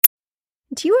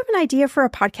Do you have an idea for a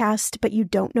podcast, but you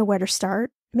don't know where to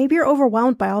start? Maybe you're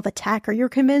overwhelmed by all the tech, or you're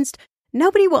convinced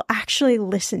nobody will actually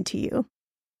listen to you.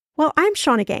 Well, I'm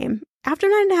Shauna Game. After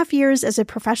 9.5 years as a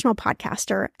professional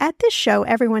podcaster, at this show,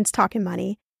 everyone's talking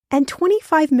money, and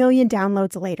 25 million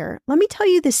downloads later, let me tell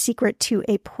you the secret to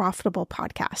a profitable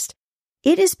podcast.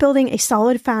 It is building a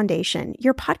solid foundation,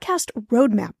 your podcast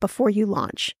roadmap before you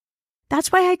launch. That's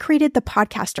why I created the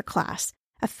Podcaster Class,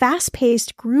 a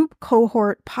fast-paced group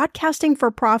cohort podcasting for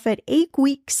profit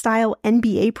 8-week style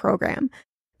MBA program.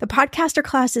 The Podcaster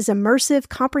Class is immersive,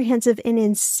 comprehensive, and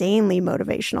insanely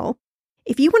motivational.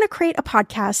 If you want to create a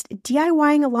podcast,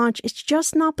 DIYing a launch is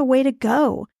just not the way to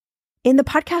go. In the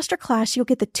Podcaster Class, you'll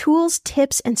get the tools,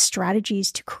 tips, and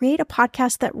strategies to create a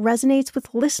podcast that resonates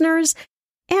with listeners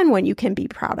and one you can be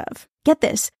proud of. Get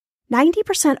this,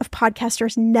 90% of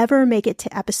podcasters never make it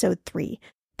to episode 3.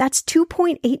 That's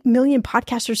 2.8 million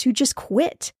podcasters who just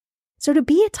quit. So to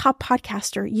be a top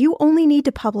podcaster, you only need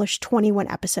to publish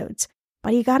 21 episodes,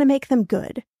 but you got to make them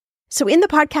good. So in the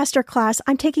Podcaster Class,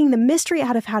 I'm taking the mystery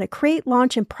out of how to create,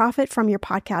 launch, and profit from your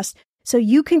podcast so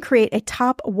you can create a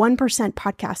top 1%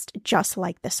 podcast just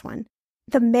like this one.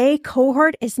 The May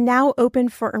cohort is now open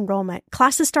for enrollment.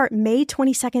 Classes start May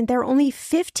 22nd. There are only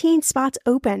 15 spots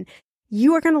open.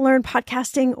 You are going to learn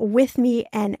podcasting with me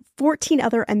and 14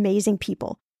 other amazing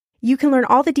people. You can learn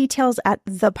all the details at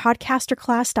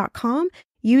thepodcasterclass.com.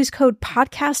 Use code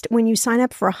PODCAST when you sign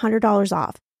up for $100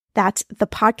 off. That's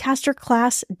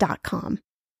thepodcasterclass.com.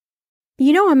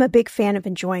 You know I'm a big fan of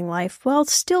enjoying life while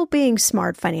still being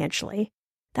smart financially.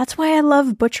 That's why I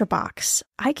love ButcherBox.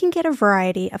 I can get a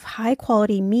variety of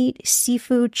high-quality meat,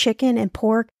 seafood, chicken, and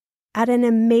pork at an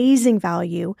amazing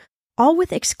value, all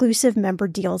with exclusive member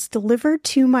deals delivered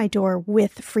to my door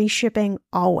with free shipping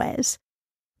always.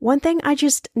 One thing I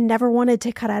just never wanted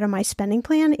to cut out of my spending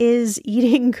plan is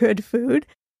eating good food.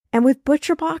 And with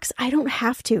ButcherBox, I don't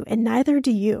have to, and neither do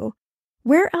you.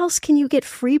 Where else can you get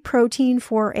free protein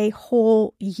for a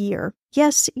whole year?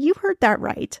 Yes, you heard that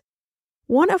right.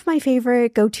 One of my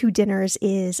favorite go-to dinners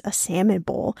is a salmon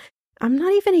bowl. I'm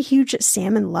not even a huge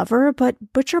salmon lover,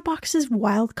 but ButcherBox's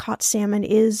wild-caught salmon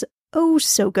is oh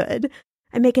so good.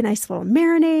 I make a nice little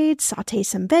marinade, saute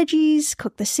some veggies,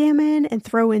 cook the salmon, and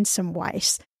throw in some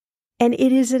rice. And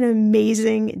it is an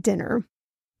amazing dinner.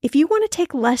 If you want to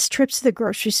take less trips to the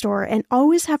grocery store and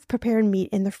always have prepared meat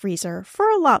in the freezer for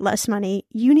a lot less money,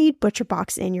 you need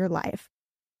ButcherBox in your life.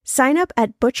 Sign up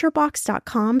at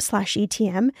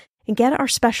butcherbox.com/ETM and get our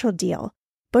special deal.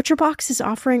 ButcherBox is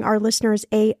offering our listeners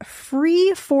a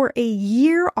free for a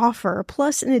year offer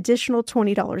plus an additional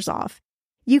 $20 off.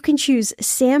 You can choose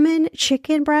salmon,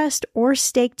 chicken breast, or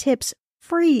steak tips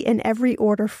free in every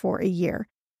order for a year.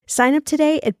 Sign up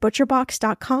today at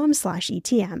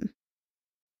butcherbox.com/ETM.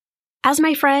 As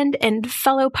my friend and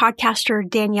fellow podcaster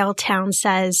Danielle Town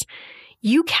says,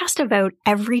 you cast a vote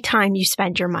every time you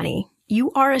spend your money.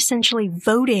 You are essentially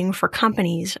voting for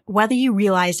companies, whether you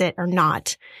realize it or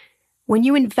not. When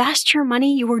you invest your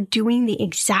money, you are doing the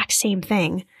exact same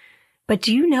thing. But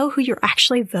do you know who you're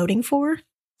actually voting for?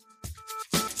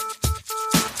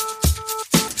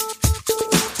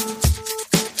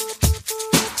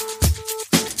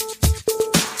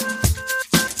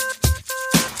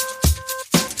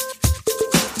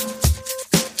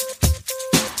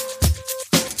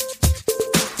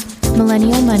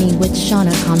 Millennial Money with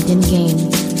Shauna Compton Game.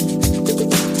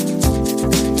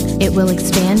 It will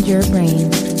expand your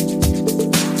brain.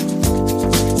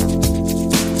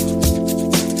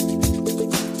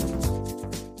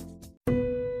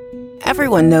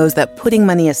 Everyone knows that putting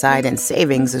money aside in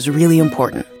savings is really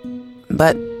important.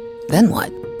 But then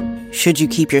what? Should you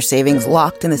keep your savings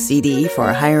locked in a CD for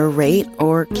a higher rate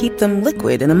or keep them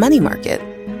liquid in a money market?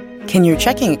 Can your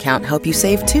checking account help you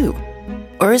save too?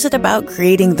 Or is it about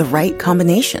creating the right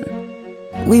combination?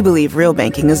 We believe real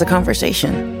banking is a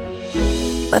conversation.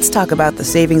 Let's talk about the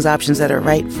savings options that are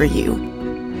right for you.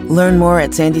 Learn more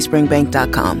at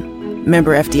sandyspringbank.com.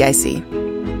 Member FDIC.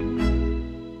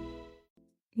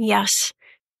 Yes,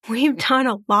 we've done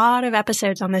a lot of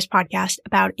episodes on this podcast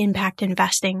about impact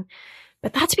investing,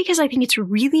 but that's because I think it's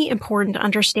really important to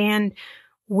understand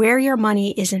where your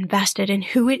money is invested and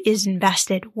who it is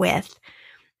invested with.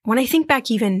 When I think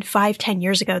back even 5-10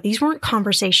 years ago, these weren't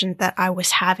conversations that I was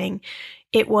having.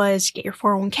 It was get your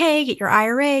 401k, get your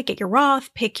IRA, get your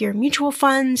Roth, pick your mutual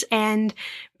funds, and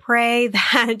pray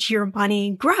that your money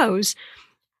grows.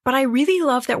 But I really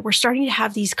love that we're starting to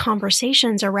have these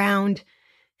conversations around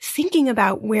thinking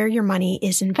about where your money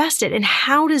is invested and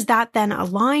how does that then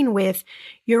align with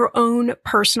your own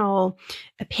personal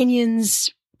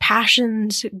opinions,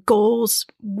 passions, goals,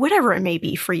 whatever it may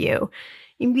be for you.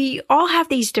 We all have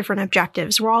these different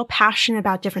objectives. We're all passionate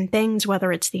about different things,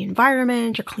 whether it's the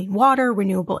environment or clean water,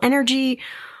 renewable energy,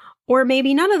 or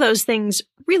maybe none of those things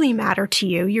really matter to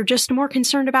you. You're just more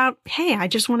concerned about, hey, I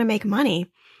just want to make money.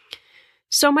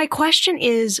 So my question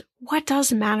is, what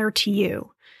does matter to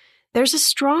you? There's a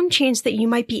strong chance that you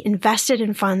might be invested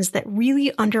in funds that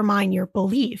really undermine your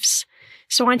beliefs.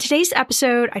 So on today's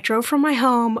episode, I drove from my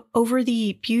home over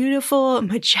the beautiful,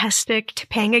 majestic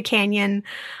Topanga Canyon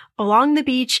along the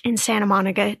beach in Santa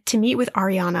Monica to meet with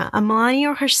Arianna, a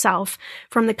millennial herself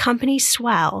from the company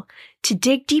Swell, to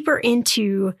dig deeper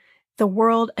into the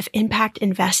world of impact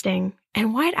investing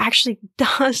and why it actually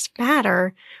does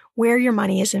matter where your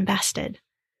money is invested.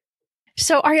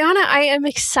 So Arianna, I am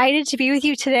excited to be with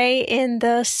you today in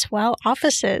the Swell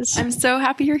offices. I'm so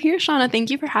happy you're here, Shauna. Thank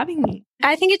you for having me.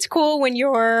 I think it's cool when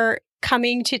you're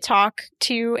coming to talk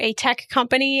to a tech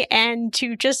company and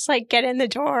to just like get in the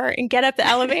door and get up the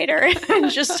elevator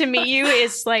and just to meet you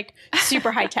is like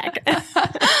super high tech.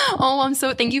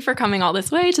 Thank you for coming all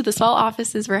this way to the Swell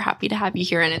offices. We're happy to have you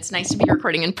here, and it's nice to be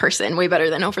recording in person, way better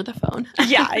than over the phone.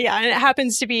 Yeah. And it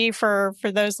happens to be for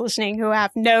those listening who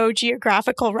have no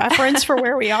geographical reference for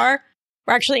where we are.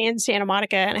 We're actually in Santa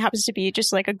Monica, and it happens to be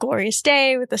just like a glorious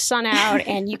day with the sun out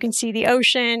and you can see the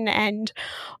ocean, and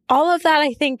all of that,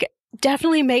 I think,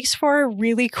 definitely makes for a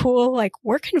really cool like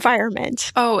work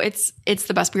environment. Oh, it's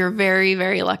the best. We are very,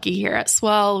 very lucky here at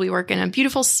Swell. We work in a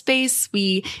beautiful space.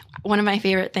 One of my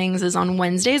favorite things is on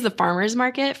Wednesdays, the farmers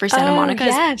market for Santa Monica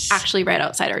is actually right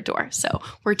outside our door. So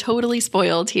we're totally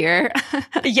spoiled here.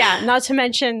 Yeah. Not to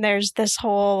mention there's this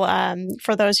whole,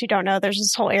 for those who don't know, there's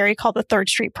this whole area called the 3rd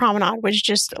Street Promenade, which is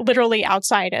just literally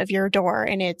outside of your door.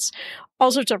 And it's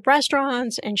all sorts of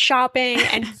restaurants and shopping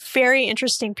and very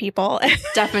interesting people.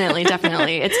 Definitely.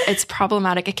 It's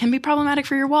problematic. It can be problematic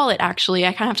for your wallet, actually.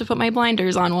 I kind of have to put my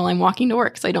blinders on while I'm walking to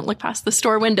work so I don't look past the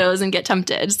store windows and get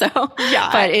tempted. So,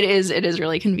 yeah. But it is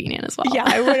really convenient as well. Yeah,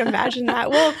 I would imagine that.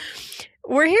 Well,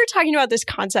 we're here talking about this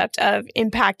concept of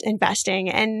impact investing,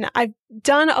 and I've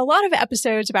done a lot of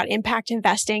episodes about impact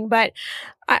investing, but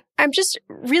I'm just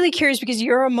really curious because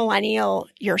you're a millennial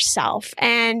yourself,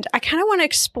 and I kind of want to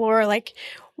explore, like,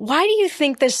 why do you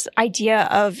think this idea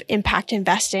of impact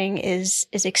investing is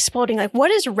exploding? Like,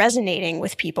 what is resonating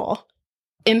with people?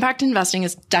 Impact investing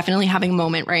is definitely having a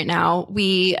moment right now.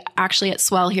 We actually at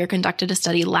Swell here conducted a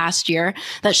study last year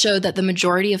that showed that the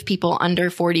majority of people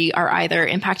under 40 are either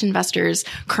impact investors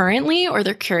currently or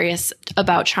they're curious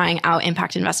about trying out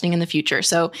impact investing in the future.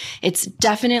 So it's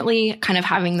definitely kind of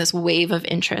having this wave of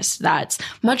interest that's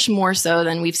much more so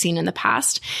than we've seen in the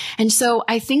past. And so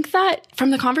I think that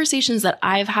from the conversations that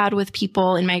I've had with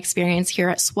people in my experience here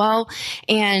at Swell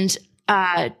and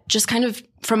just kind of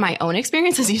from my own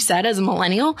experience, as you said, as a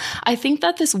millennial, I think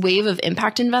that this wave of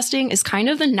impact investing is kind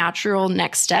of the natural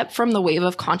next step from the wave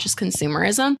of conscious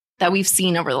consumerism that we've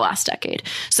seen over the last decade.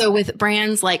 So with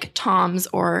brands like Tom's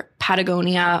or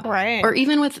Patagonia, right, or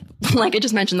even with, like I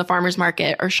just mentioned, the farmers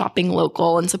market or shopping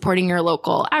local and supporting your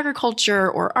local agriculture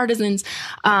or artisans,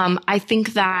 I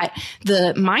think that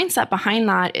the mindset behind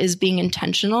that is being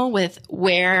intentional with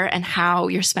where and how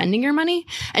you're spending your money.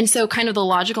 And so kind of the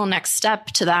logical next step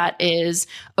to that is,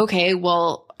 okay,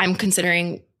 well, I'm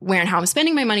considering where and how I'm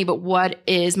spending my money, but what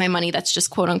is my money that's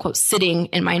just quote unquote sitting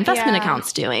in my investment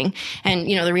accounts doing? And,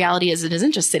 the reality is it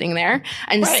isn't just sitting there.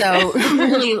 And so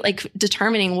really like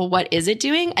determining, well, what is it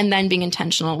doing? And then being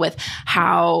intentional with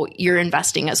how you're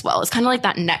investing as well. It's kind of like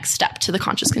that next step to the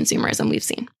conscious consumerism we've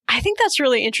seen. I think that's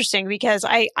really interesting because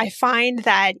I find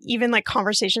that even like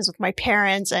conversations with my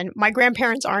parents, and my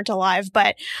grandparents aren't alive,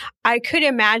 but I could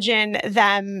imagine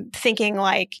them thinking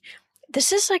like,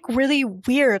 this is like really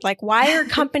weird. Like, why are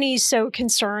companies so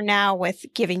concerned now with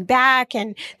giving back?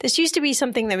 And this used to be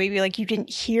something that maybe like you didn't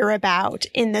hear about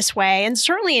in this way. And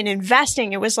certainly in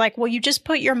investing, it was like, well, you just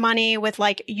put your money with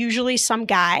like usually some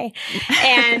guy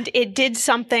and it did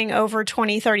something over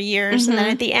 20, 30 years. Mm-hmm. And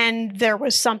then at the end, there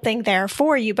was something there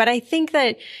for you. But I think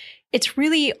that it's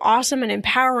really awesome and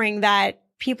empowering that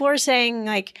people are saying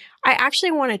like, I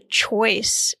actually want a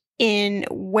choice in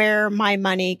where my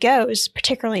money goes,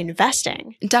 particularly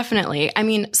investing. Definitely. I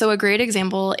mean, so a great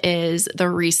example is the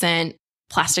recent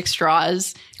plastic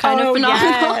straws kind of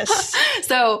phenomenon. Yes.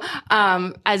 So,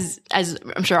 as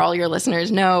I'm sure all your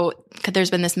listeners know, there's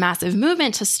been this massive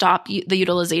movement to stop the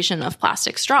utilization of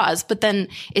plastic straws. But then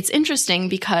it's interesting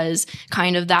because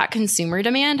kind of that consumer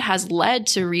demand has led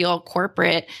to real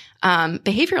corporate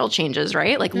behavioral changes,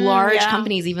 right? Like large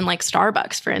companies, even like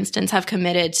Starbucks, for instance, have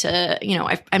committed to,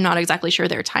 I'm not exactly sure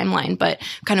their timeline, but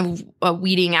kind of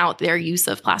weeding out their use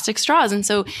of plastic straws. And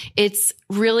so it's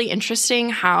really interesting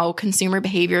how consumer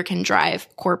behavior can drive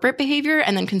corporate behavior,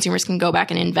 and then consumers can go back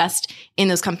and invest in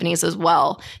those companies as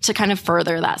well to kind of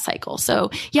further that cycle. So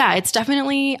yeah, it's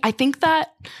definitely, I think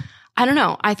that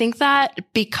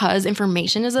because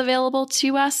information is available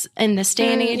to us in this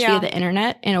day and age via the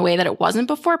internet in a way that it wasn't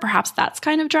before, perhaps that's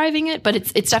kind of driving it. But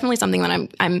it's definitely something that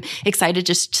I'm excited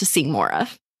just to see more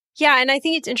of. Yeah. And I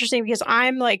think it's interesting because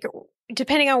I'm like,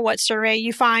 depending on what survey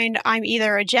you find, I'm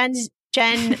either a Gen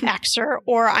Xer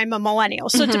or I'm a millennial.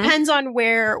 So it depends on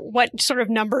what sort of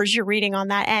numbers you're reading on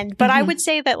that end. But I would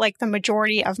say that like the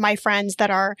majority of my friends that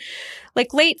are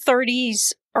like late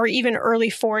 30s or even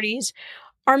early 40s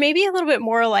are maybe a little bit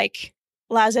more like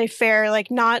laissez-faire,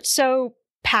 like not so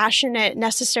passionate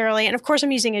necessarily. And of course,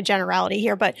 I'm using a generality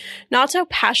here, but not so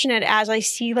passionate as I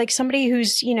see like somebody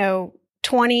who's,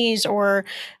 20s or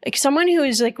like someone who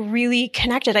is like really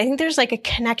connected. I think there's like a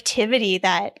connectivity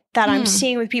that I'm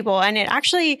seeing with people. And it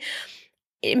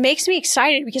makes me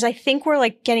excited because I think we're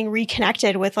like getting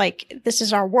reconnected with like, this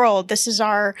is our world. This is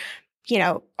our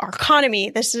economy.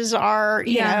 This is our,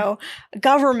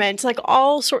 government, like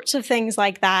all sorts of things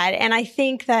like that. And I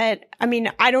think that,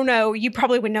 I don't know, you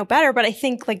probably would know better, but I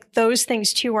think like those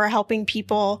things too are helping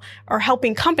people or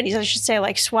helping companies, I should say,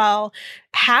 like Swell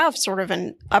have sort of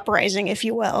an uprising, if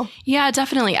you will. Yeah,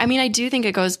 definitely. I do think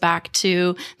it goes back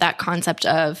to that concept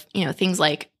of, things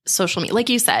like social media, like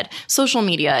you said, social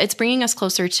media, it's bringing us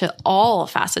closer to all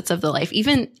facets of the life,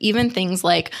 even things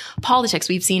like politics.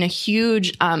 We've seen a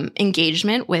huge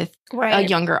engagement with a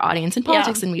younger audience in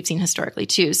politics than we've seen historically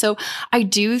too. So I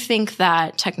do think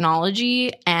that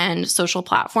technology and social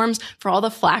platforms, for all the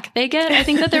flack they get, I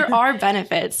think that there are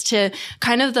benefits to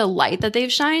kind of the light that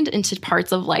they've shined into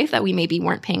parts of life that we maybe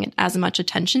weren't paying as much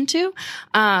attention to.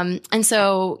 And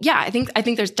so, yeah, I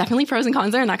think there's definitely pros and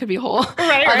cons there, and that could be a whole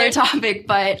other topic.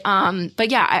 But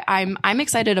yeah, I'm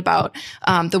excited about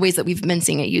the ways that we've been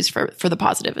seeing it used for the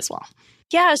positive as well.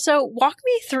 Yeah. So walk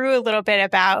me through a little bit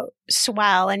about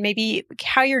Swell and maybe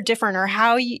how you're different or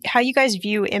how you guys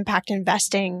view impact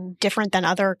investing different than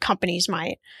other companies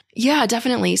might. Yeah,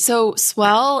 definitely. So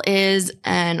Swell is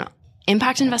an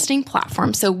impact investing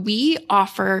platform. So we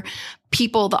offer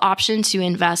people the option to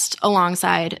invest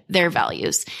alongside their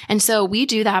values. And so we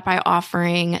do that by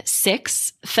offering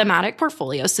 6 thematic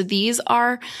portfolios. So these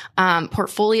are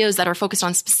portfolios that are focused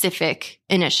on specific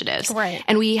initiatives. Right.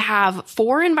 And we have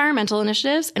 4 environmental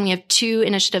initiatives, and we have 2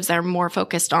 initiatives that are more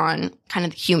focused on kind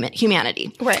of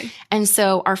humanity. Right. And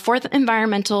so our 4th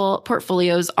environmental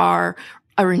portfolios are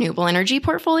a renewable energy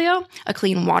portfolio, a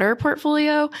clean water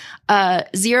portfolio, a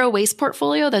zero waste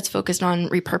portfolio that's focused on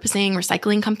repurposing,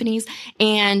 recycling companies,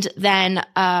 and then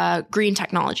a green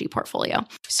technology portfolio.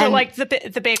 So like the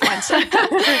big ones.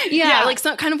 Yeah, like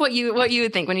kind of what you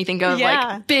would think when you think of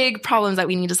like big problems that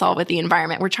we need to solve with the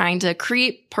environment. We're trying to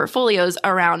create portfolios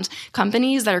around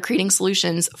companies that are creating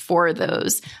solutions for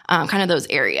those kind of those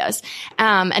areas.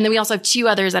 And then we also have 2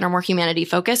 others that are more humanity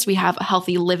focused. We have a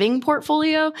healthy living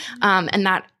portfolio, and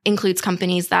that includes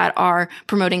companies that are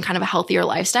promoting kind of a healthier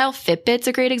lifestyle. Fitbit's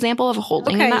a great example of a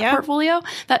holding in that portfolio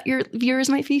that your viewers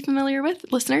might be familiar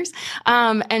with, listeners.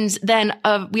 And then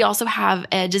we also have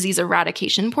a disease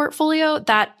eradication portfolio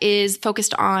that is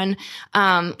focused on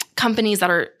companies that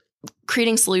are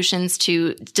creating solutions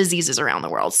to diseases around the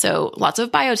world. So lots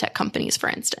of biotech companies, for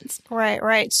instance.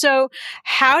 Right. So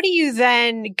how do you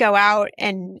then go out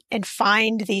and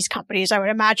find these companies? I would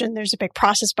imagine there's a big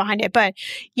process behind it, but,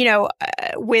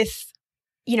 with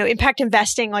impact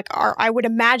investing, I would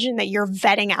imagine that you're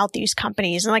vetting out these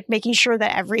companies and making sure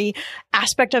that every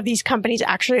aspect of these companies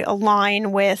actually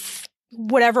align with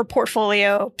whatever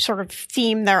portfolio sort of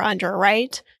theme they're under,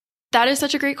 right? That is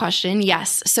such a great question.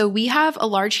 Yes. So we have a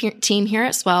large team here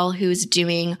at Swell who's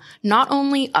doing not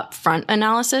only upfront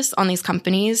analysis on these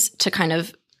companies to kind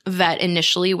of vet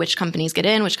initially which companies get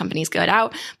in, which companies get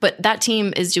out, but that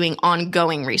team is doing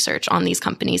ongoing research on these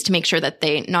companies to make sure that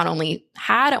they not only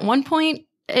had at one point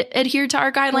adhered to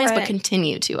our guidelines, but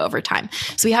continue to over time.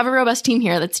 So we have a robust team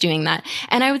here that's doing that.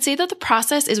 And I would say that the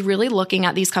process is really looking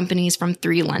at these companies from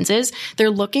 3 lenses. They're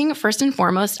looking first and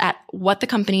foremost at what the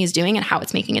company is doing and how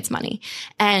it's making its money.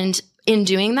 And in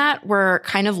doing that, we're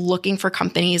kind of looking for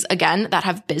companies, again, that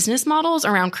have business models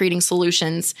around creating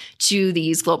solutions to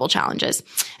these global challenges.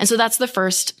 And so that's the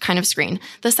first kind of screen.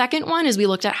 The second one is we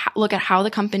look at how the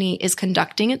company is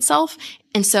conducting itself.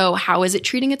 And so how is it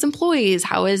treating its employees?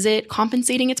 How is it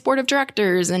compensating its board of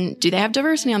directors? And do they have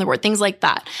diversity on the board? Things like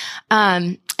that.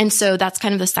 And And so that's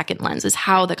kind of the second lens, is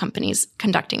how the company's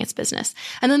conducting its business.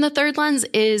 And then the third lens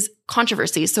is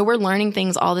controversy. So we're learning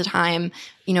things all the time,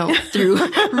 through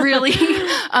really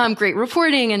great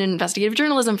reporting and investigative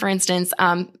journalism, for instance.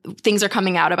 Things are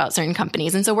coming out about certain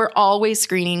companies. And so we're always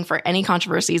screening for any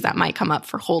controversies that might come up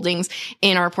for holdings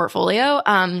in our portfolio.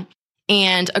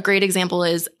 And a great example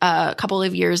is a couple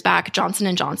of years back,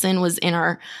 Johnson & Johnson was in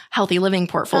our healthy living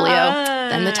portfolio.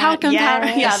 Then the talcum powder,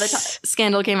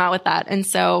 scandal came out with that. And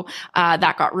so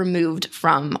that got removed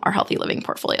from our healthy living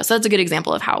portfolio. So that's a good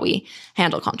example of how we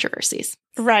handle controversies.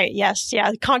 Right. Yes.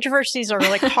 Yeah. Controversies are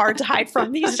like hard to hide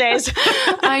from these days.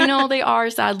 I know they are,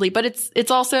 sadly, but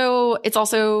it's also,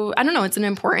 I don't know, it's an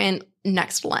important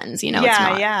next lens,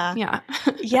 Yeah.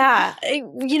 Yeah.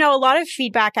 A lot of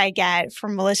feedback I get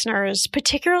from listeners,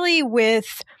 particularly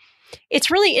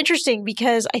it's really interesting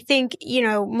because I think,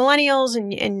 millennials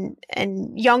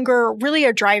and younger really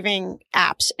are driving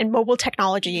apps and mobile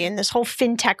technology and this whole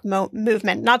fintech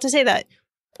movement. Not to say that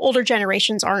older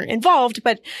generations aren't involved,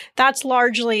 but that's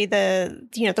largely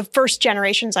the first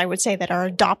generations, I would say, that are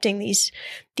adopting these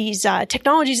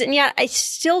technologies. And yet I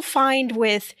still find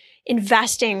with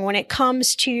investing, when it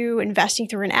comes to investing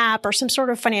through an app or some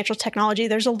sort of financial technology,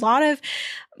 there's a lot of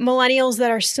millennials that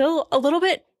are still a little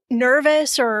bit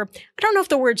nervous, or I don't know if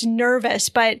the word's nervous,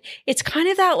 but it's kind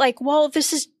of that like, well,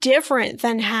 this is different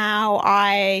than how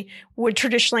I would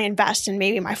traditionally invest in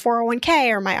maybe my 401k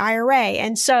or my IRA.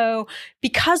 And so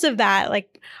because of that,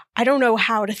 like, I don't know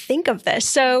how to think of this.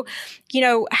 So,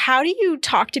 how do you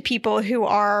talk to people who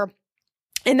are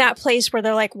in that place where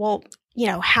they're like, well,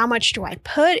 how much do I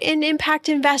put in impact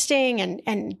investing? And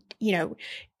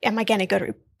am I going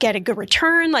to get a good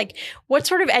return? Like, what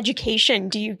sort of education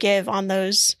do you give on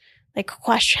those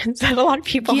questions that a lot of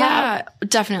people have? Yeah,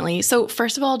 definitely. So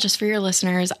first of all, just for your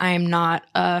listeners, I am not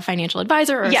a financial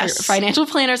advisor or a financial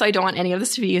planner, so I don't want any of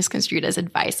this to be misconstrued as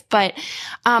advice. But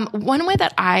one way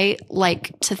that I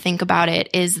like to think about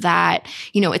it is that,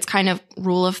 it's kind of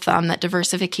rule of thumb that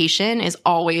diversification is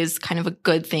always kind of a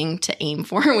good thing to aim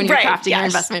for when you're crafting your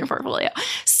investment portfolio.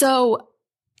 So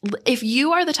if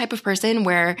you are the type of person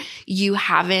where you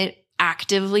haven't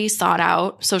actively sought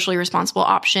out socially responsible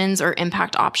options or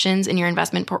impact options in your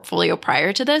investment portfolio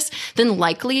prior to this, then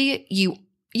likely you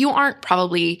aren't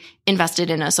probably invested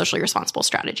in a socially responsible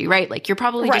strategy, right? Like you're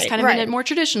probably just kind of in a more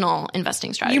traditional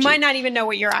investing strategy. You might not even know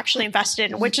what you're actually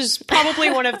invested in, which is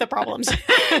probably one of the problems.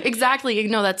 Exactly.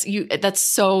 That's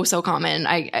so common.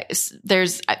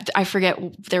 I forget,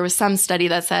 there was some study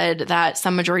that said that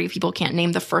some majority of people can't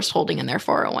name the first holding in their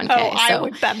 401k. I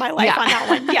would bet my life on that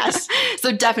one. Yes.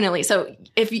 So definitely. So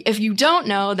if you don't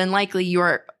know, then likely you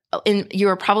are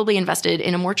probably invested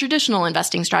in a more traditional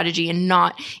investing strategy and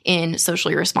not in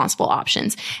socially responsible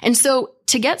options. And so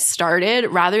to get started,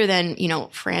 rather than,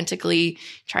 frantically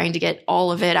trying to get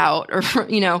all of it out, or,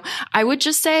 I would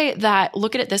just say that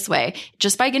look at it this way.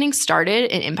 Just by getting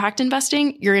started in impact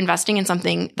investing, you're investing in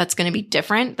something that's going to be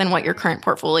different than what your current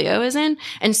portfolio is in.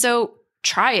 And so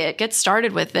try it, get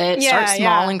started with it, start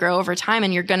small and grow over time.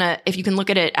 And if you can look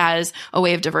at it as a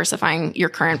way of diversifying your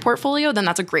current portfolio, then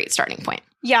that's a great starting point.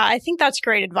 Yeah, I think that's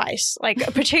great advice. Like,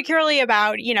 particularly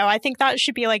about, I think that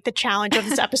should be like the challenge of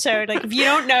this episode. Like, if you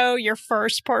don't know your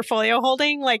first portfolio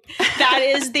holding, like that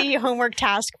is the homework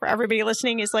task for everybody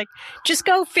listening, is like, just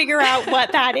go figure out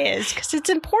what that is, because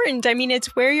it's important. I mean,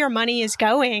 it's where your money is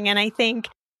going. And I think,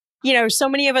 so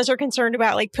many of us are concerned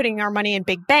about like putting our money in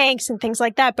big banks and things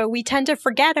like that, but we tend to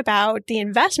forget about the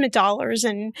investment dollars.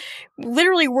 And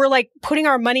literally we're like putting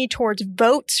our money towards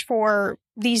votes for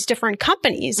these different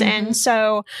companies. Mm-hmm. And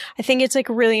so I think it's like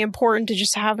really important to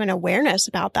just have an awareness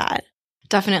about that.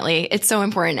 Definitely. It's so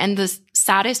important. And the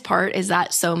saddest part is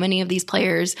that so many of these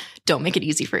players don't make it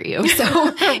easy for you.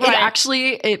 So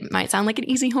it might sound like an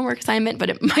easy homework assignment, but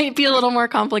it might be a little more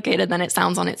complicated than it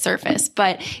sounds on its surface.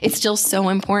 But it's still so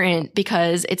important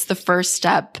because it's the first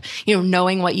step.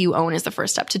 Knowing what you own is the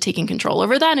first step to taking control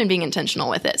over that and being intentional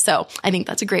with it. So I think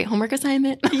that's a great homework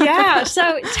assignment. Yeah.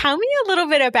 So tell me a little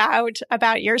bit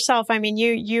about yourself. I mean,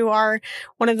 you are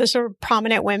one of the sort of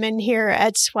prominent women here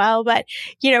at Swell, but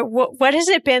what has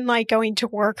it been like going to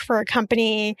work for a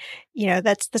company,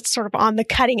 that's sort of on the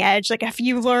cutting edge? Like, have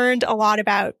you learned a lot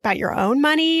about your own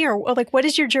money, or like, what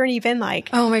has your journey been like?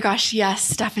 Oh my gosh.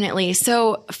 Yes, definitely.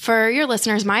 So for your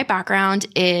listeners, my background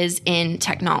is in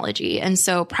technology. And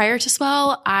so prior to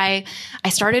Swell, I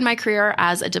started my career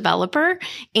as a developer,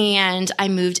 and I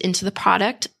moved into the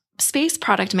product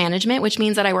management, which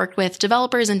means that I worked with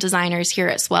developers and designers here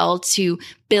at Swell to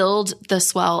build the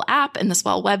Swell app and the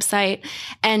Swell website.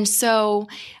 And so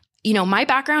my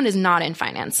background is not in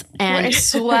finance, and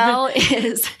Swell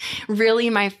is really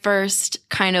my first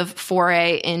kind of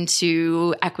foray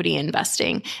into equity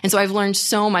investing. And so I've learned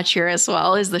so much here as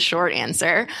well, is the short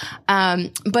answer.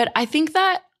 But I think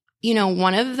that,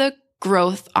 one of the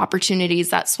growth opportunities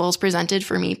that Swell's presented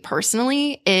for me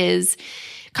personally is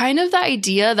kind of the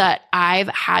idea that I've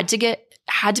had to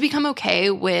become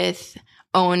okay with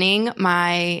owning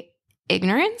my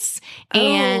ignorance.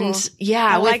 And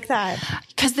I like that.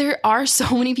 Because there are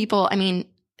so many people. I mean,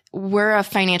 we're a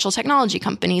financial technology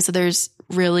company, so there's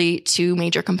really two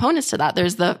major components to that.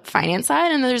 There's the finance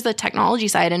side and there's the technology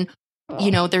side. And,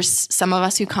 there's some of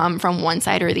us who come from one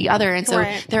side or the other. And so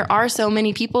there are so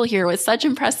many people here with such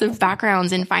impressive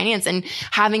backgrounds in finance, and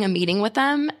having a meeting with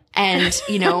them and,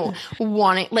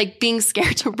 wanting, like, being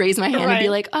scared to raise my hand and be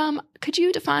like, could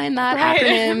you define that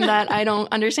acronym that I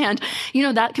don't understand?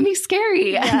 That can be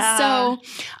scary. Yeah. And so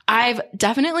I've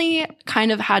definitely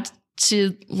kind of had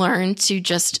to learn to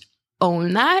just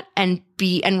own that and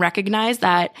recognize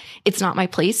that it's not my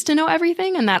place to know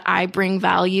everything, and that I bring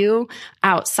value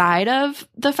outside of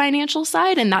the financial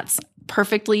side. And that's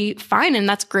perfectly fine. And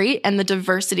that's great. And the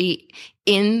diversity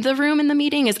in the room in the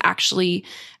meeting is actually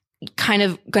kind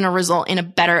of going to result in a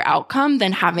better outcome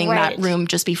than having that room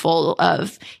just be full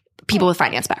of people with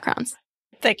finance backgrounds.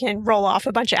 They can roll off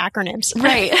a bunch of acronyms.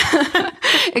 Right.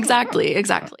 Exactly.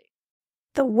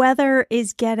 The weather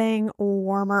is getting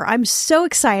warmer. I'm so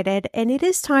excited, and it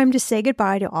is time to say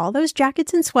goodbye to all those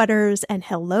jackets and sweaters and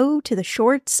hello to the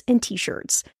shorts and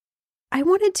t-shirts. I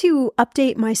wanted to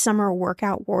update my summer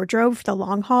workout wardrobe for the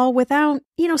long haul without,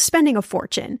 spending a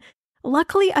fortune.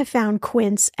 Luckily, I found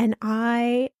Quince, and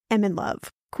I am in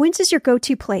love. Quince is your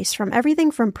go-to place from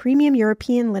everything from premium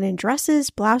European linen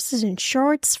dresses, blouses, and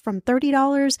shorts from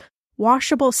 $30,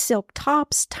 washable silk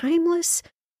tops, timeless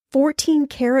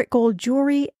 14-karat gold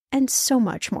jewelry, and so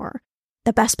much more.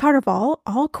 The best part of all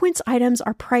Quince items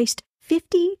are priced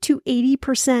 50 to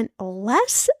 80%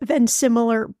 less than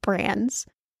similar brands.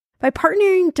 By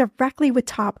partnering directly with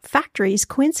top factories,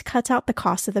 Quince cuts out the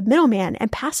cost of the middleman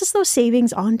and passes those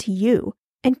savings on to you.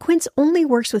 And Quince only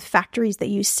works with factories that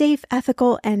use safe,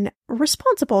 ethical, and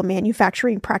responsible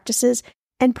manufacturing practices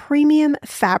and premium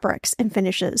fabrics and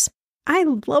finishes. I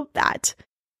love that.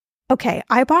 Okay,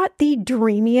 I bought the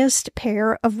dreamiest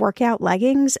pair of workout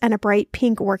leggings and a bright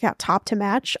pink workout top to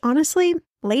match. Honestly,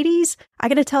 ladies, I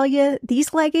gotta tell you,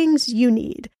 these leggings you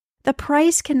need. The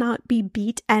price cannot be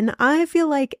beat, and I feel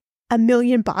like $1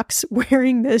 million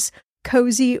wearing this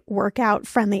cozy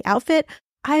workout-friendly outfit.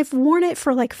 I've worn it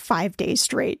for like 5 days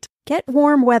straight. Get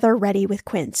warm weather ready with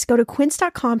Quince. Go to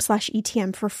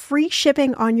quince.com/ETM for free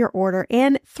shipping on your order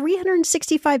and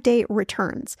 365-day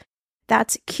returns.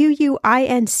 That's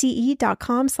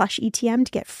QUINCE.com/ETM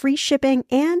to get free shipping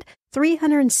and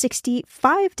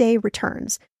 365-day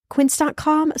returns.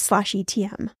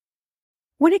 Quince.com/ETM.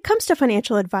 When it comes to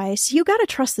financial advice, you gotta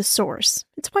trust the source.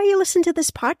 It's why you listen to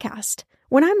this podcast.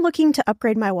 When I'm looking to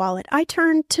upgrade my wallet, I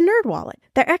turn to NerdWallet.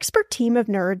 Their expert team of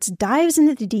nerds dives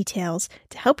into the details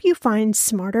to help you find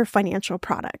smarter financial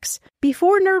products.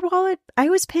 Before NerdWallet, I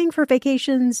was paying for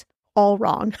vacations all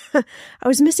wrong. I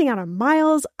was missing out on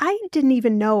miles I didn't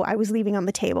even know I was leaving on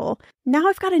the table. Now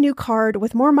I've got a new card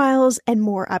with more miles and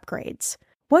more upgrades.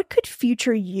 What could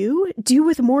future you do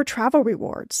with more travel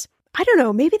rewards? I don't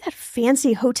know, maybe that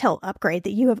fancy hotel upgrade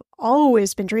that you have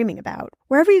always been dreaming about.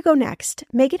 Wherever you go next,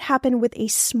 make it happen with a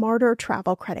smarter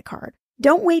travel credit card.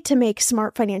 Don't wait to make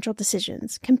smart financial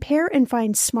decisions. Compare and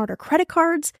find smarter credit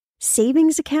cards,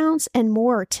 savings accounts, and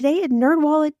more today at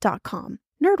nerdwallet.com.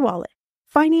 NerdWallet.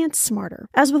 Finance smarter.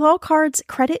 As with all cards,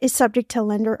 credit is subject to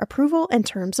lender approval and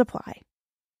terms apply.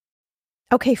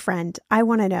 Okay, friend, I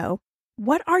want to know,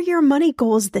 what are your money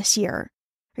goals this year?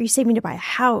 Are you saving to buy a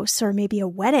house or maybe a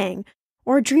wedding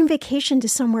or a dream vacation to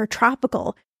somewhere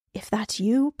tropical? If that's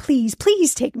you, please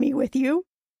take me with you.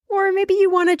 Or maybe you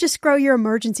want to just grow your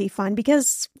emergency fund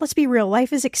because, let's be real,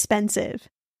 life is expensive.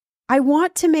 I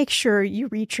want to make sure you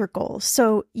reach your goals,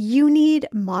 so you need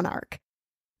Monarch.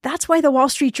 That's why the Wall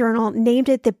Street Journal named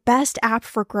it the best app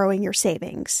for growing your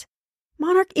savings.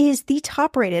 Monarch is the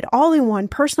top-rated all-in-one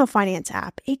personal finance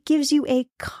app. It gives you a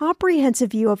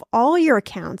comprehensive view of all your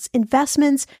accounts,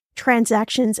 investments,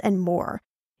 transactions, and more.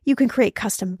 You can create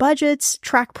custom budgets,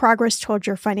 track progress towards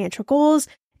your financial goals,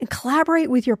 and collaborate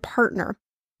with your partner.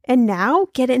 And now,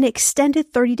 get an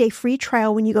extended 30-day free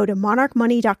trial when you go to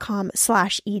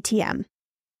monarchmoney.com/ETM.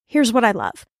 Here's what I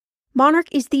love. Monarch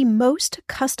is the most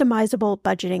customizable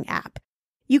budgeting app.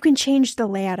 You can change the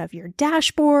layout of your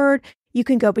dashboard. You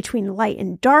can go between light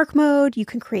and dark mode. You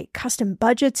can create custom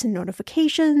budgets and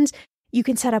notifications. You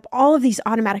can set up all of these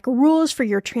automatic rules for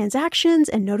your transactions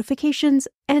and notifications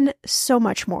and so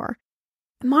much more.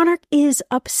 Monarch is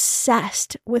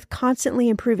obsessed with constantly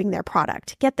improving their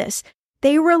product. Get this.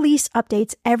 They release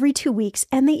updates every 2 weeks,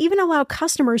 and they even allow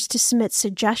customers to submit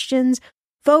suggestions,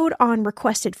 vote on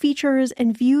requested features,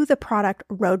 and view the product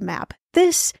roadmap.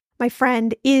 This, my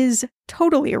friend, is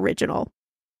totally original.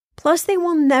 Plus, they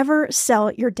will never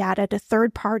sell your data to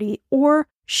third party or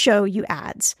show you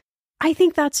ads. I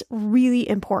think that's really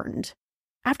important.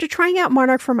 After trying out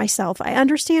Monarch for myself, I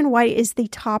understand why it is the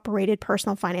top-rated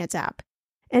personal finance app.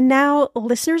 And now,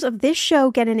 listeners of this show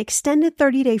get an extended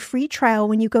 30-day free trial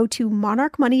when you go to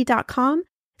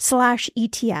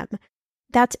monarchmoney.com/ETM.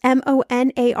 That's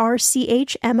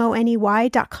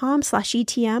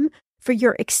monarchmoney.com/ETM for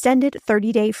your extended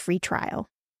 30-day free trial.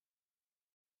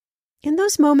 In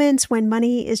those moments when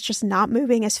money is just not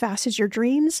moving as fast as your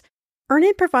dreams,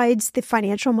 Earnin provides the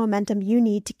financial momentum you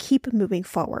need to keep moving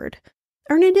forward.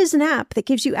 Earnin is an app that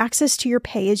gives you access to your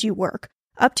pay as you work,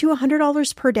 up to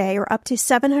 $100 per day or up to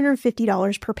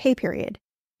 $750 per pay period.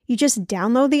 You just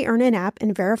download the Earnin app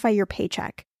and verify your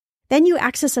paycheck. Then you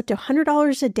access up to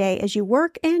 $100 a day as you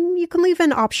work, and you can leave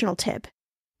an optional tip.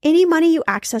 Any money you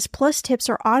access plus tips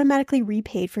are automatically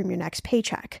repaid from your next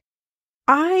paycheck.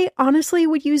 I honestly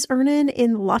would use Earnin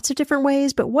in lots of different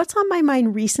ways, but what's on my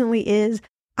mind recently is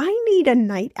I need a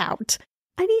night out.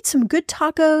 I need some good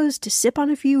tacos to sip on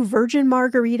a few virgin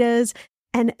margaritas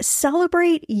and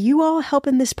celebrate you all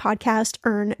helping this podcast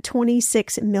earn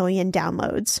 26 million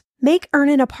downloads. Make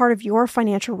Earnin a part of your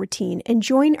financial routine and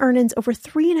join Earnin's over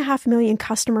 3.5 million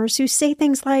customers who say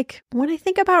things like, when I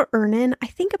think about Earnin, I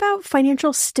think about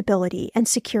financial stability and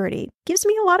security. Gives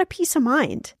me a lot of peace of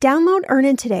mind. Download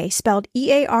Earnin today, spelled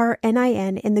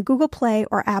EARNIN, in the Google Play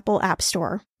or Apple App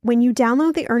Store. When you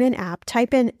download the Earnin app,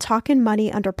 type in Talkin'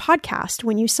 Money under podcast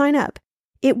when you sign up.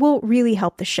 It will really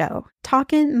help the show.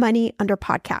 Talkin' Money under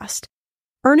podcast.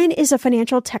 Earnin is a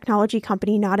financial technology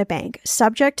company, not a bank,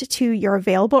 subject to your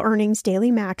available earnings, daily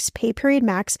max, pay period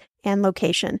max, and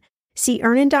location. See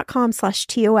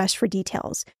earnin.com/TOS for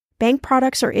details. Bank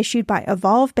products are issued by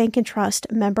Evolve Bank and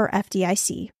Trust, member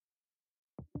FDIC.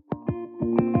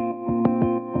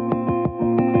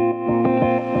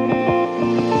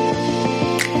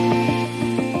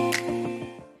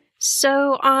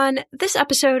 So on this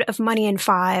episode of Money in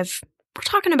 5, we're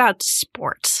talking about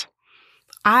sports.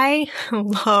 I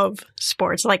love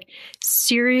sports, like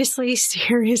seriously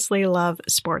love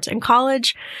sports. In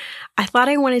college, I thought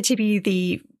I wanted to be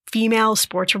the female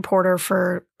sports reporter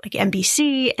for like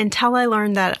NBC until I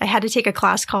learned that I had to take a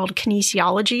class called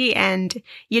kinesiology, and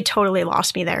you totally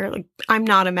lost me there. Like, I'm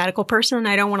not a medical person.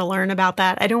 I don't want to learn about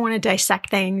that. I don't want to dissect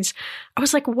things. I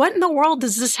was like, what in the world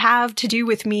does this have to do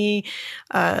with me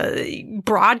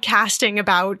broadcasting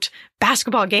about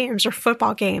basketball games or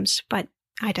football games? But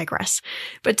I digress.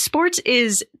 But sports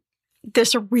is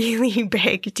this really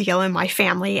big deal in my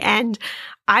family, and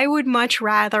I would much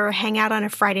rather hang out on a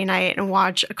Friday night and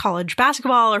watch a college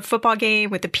basketball or football game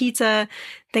with a pizza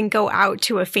than go out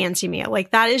to a fancy meal.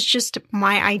 Like, that is just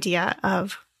my idea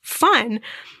of fun.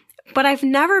 But I've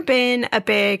never been a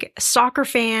big soccer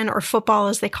fan, or football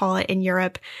as they call it in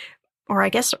Europe, or I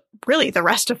guess really the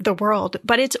rest of the world.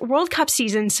 But it's World Cup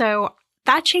season, so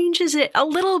that changes it a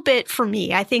little bit for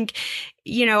me. I think,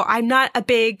 I'm not a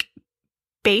big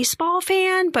baseball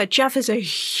fan, but Jeff is a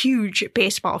huge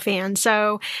baseball fan.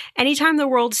 So anytime the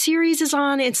World Series is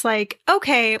on, it's like,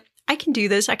 okay, I can do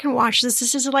this. I can watch this.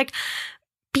 This is like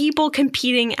people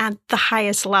competing at the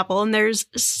highest level. And there's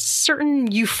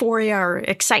certain euphoria or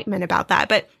excitement about that.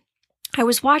 But I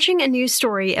was watching a news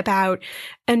story about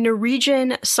a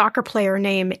Norwegian soccer player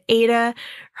named Ada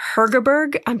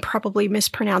Hegerberg. I'm probably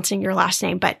mispronouncing your last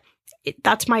name, but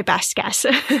that's my best guess.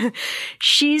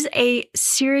 She's a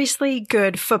seriously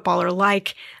good footballer,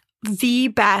 like the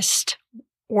best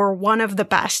or one of the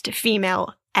best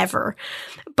female ever.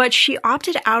 But she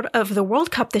opted out of the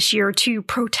World Cup this year to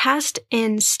protest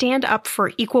and stand up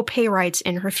for equal pay rights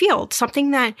in her field, something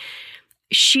that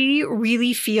she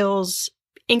really feels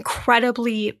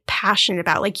incredibly passionate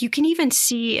about. Like, you can even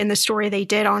see in the story they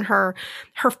did on her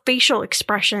facial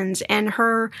expressions and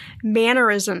her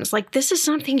mannerisms. Like, this is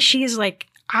something she's like,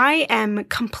 I am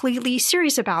completely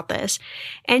serious about this.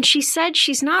 And she said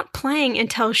she's not playing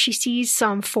until she sees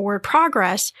some forward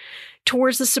progress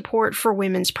towards the support for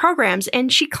women's programs.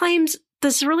 And she claims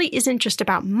this really isn't just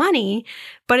about money,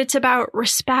 but it's about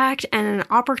respect and an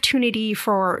opportunity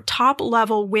for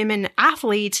top-level women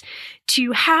athletes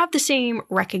to have the same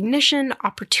recognition,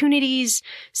 opportunities,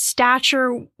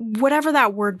 stature, whatever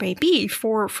that word may be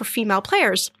for female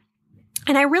players.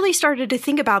 And I really started to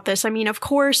think about this. I mean, of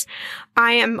course,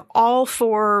 I am all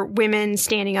for women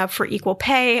standing up for equal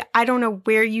pay. I don't know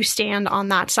where you stand on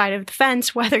that side of the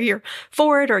fence, whether you're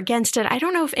for it or against it. I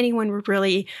don't know if anyone would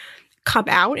really come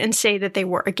out and say that they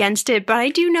were against it, but I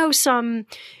do know some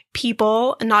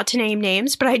people, not to name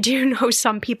names, but I do know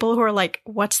some people who are like,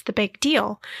 what's the big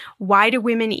deal? Why do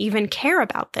women even care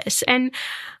about this? And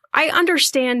I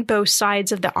understand both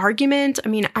sides of the argument. I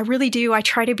mean, I really do. I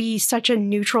try to be such a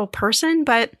neutral person,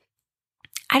 but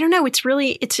I don't know.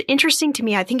 It's interesting to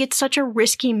me. I think it's such a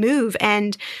risky move.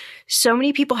 And so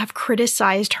many people have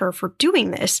criticized her for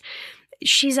doing this.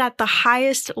 She's at the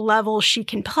highest level she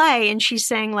can play. And she's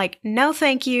saying like, no,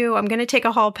 thank you. I'm going to take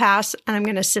a hall pass and I'm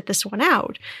going to sit this one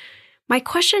out. My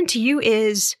question to you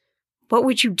is, what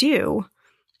would you do?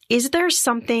 Is there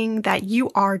something that you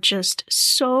are just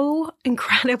so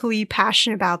incredibly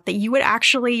passionate about that you would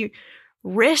actually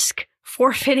risk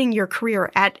forfeiting your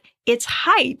career at its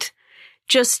height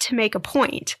just to make a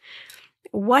point?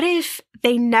 What if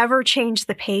they never changed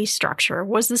the pay structure?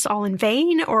 Was this all in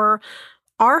vain, or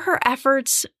are her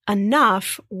efforts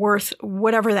enough worth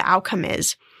whatever the outcome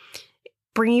is?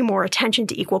 Bringing more attention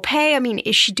to equal pay. I mean,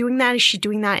 is she doing that? Is she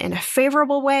doing that in a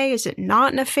favorable way? Is it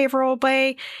not in a favorable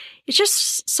way? It's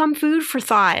just some food for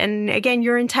thought. And again,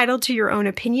 you're entitled to your own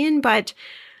opinion, but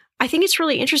I think it's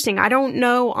really interesting. I don't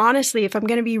know, honestly, if I'm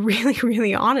going to be really,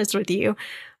 really honest with you,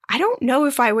 I don't know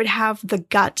if I would have the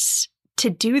guts to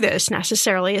do this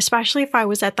necessarily, especially if I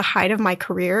was at the height of my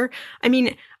career. I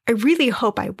mean, I really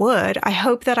hope I would. I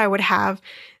hope that I would have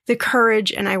the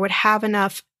courage and I would have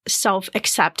enough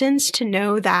self-acceptance to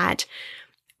know that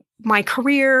my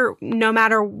career, no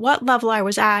matter what level I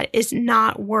was at, is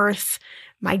not worth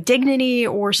my dignity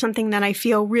or something that I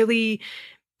feel really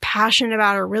passionate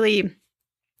about, or really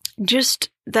just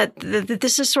that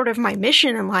this is sort of my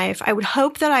mission in life. I would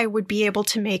hope that I would be able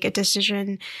to make a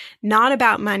decision not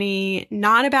about money,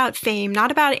 not about fame,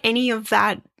 not about any of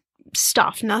that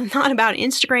stuff, not about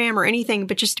Instagram or anything,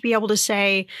 but just to be able to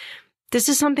say, this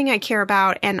is something I care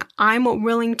about and I'm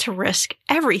willing to risk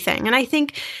everything. And I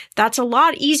think that's a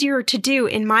lot easier to do,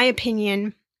 in my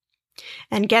opinion.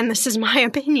 And again, this is my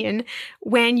opinion,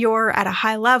 when you're at a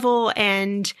high level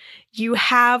and you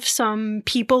have some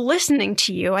people listening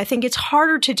to you. I think it's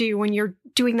harder to do when you're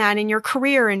doing that in your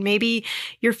career and maybe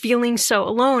you're feeling so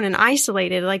alone and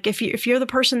isolated. Like if you're the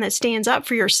person that stands up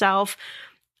for yourself,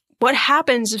 what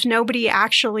happens if nobody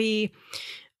actually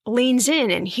leans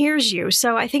in and hears you?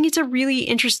 So I think it's a really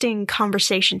interesting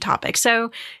conversation topic.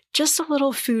 So just a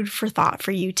little food for thought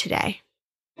for you today.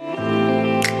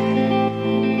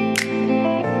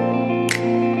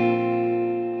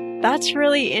 That's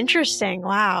really interesting.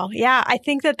 Wow. Yeah. I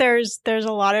think that there's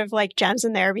a lot of like gems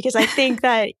in there, because I think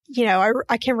that,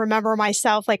 I can remember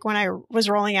myself, like when I was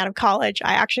rolling out of college,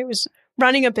 I actually was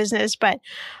running a business, but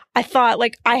I thought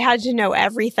like I had to know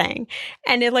everything.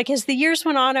 And as the years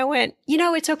went on, I went,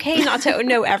 it's okay not to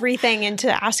know everything and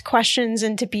to ask questions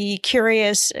and to be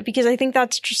curious, because I think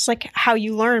that's just like how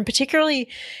you learn, particularly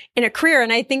in a career.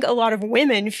 And I think a lot of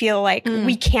women feel like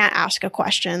we can't ask a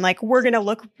question. Like we're going to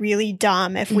look really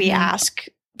dumb if we ask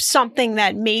something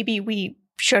that maybe we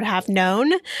should have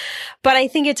known. But I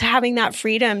think it's having that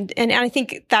freedom. And I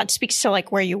think that speaks to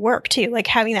like where you work too, like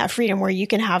having that freedom where you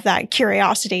can have that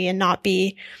curiosity and not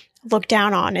be looked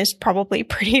down on is probably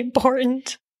pretty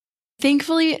important.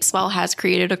 Thankfully, Swell has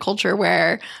created a culture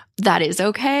where that is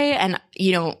okay. And,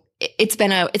 it's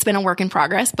been a work in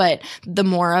progress, but the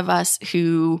more of us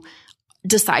who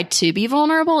decide to be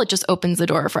vulnerable, it just opens the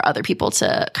door for other people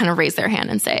to kind of raise their hand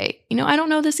and say, I don't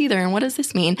know this either. And what does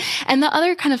this mean? And the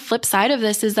other kind of flip side of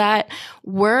this is that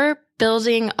we're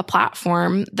building a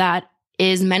platform that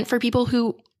is meant for people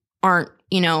who aren't,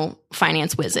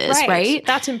 finance whizzes, right?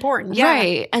 That's important. Yeah.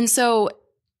 Right. And so,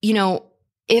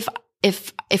 if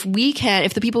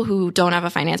the people who don't have a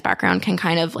finance background can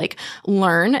kind of like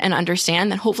learn and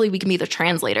understand, then hopefully we can be the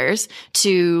translators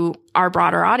to our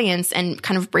broader audience and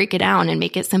kind of break it down and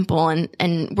make it simple.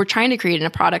 And we're trying to create a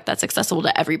product that's accessible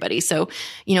to everybody. So,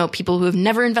 people who have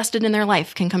never invested in their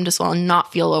life can come to Swell and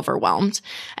not feel overwhelmed.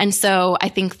 And so I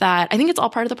think it's all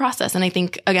part of the process. And I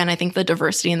think the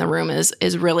diversity in the room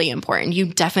is really important. You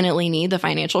definitely need the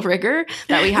financial rigor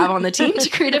that we have on the team to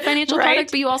create a financial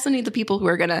product, but you also need the people who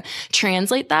are going to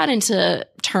translate that into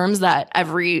terms that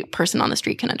every person on the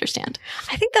street can understand.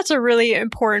 I think that's a really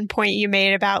important point you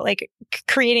made about like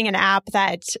creating an app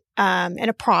that and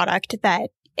a product that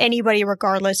anybody,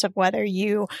 regardless of whether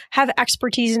you have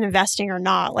expertise in investing or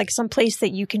not, like some place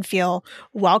that you can feel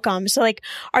welcome. So like,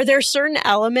 are there certain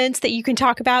elements that you can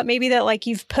talk about maybe that like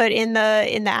you've put in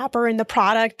the app or in the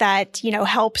product that, you know,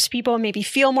 helps people maybe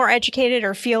feel more educated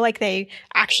or feel like they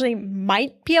actually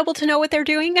might be able to know what they're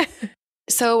doing?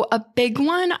 So a big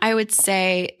one I would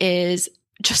say is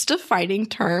just defining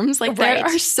terms. Like there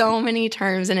are so many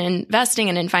terms in investing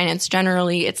and in finance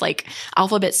generally. It's like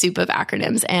alphabet soup of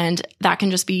acronyms, and that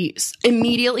can just be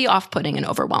immediately off-putting and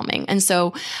overwhelming. And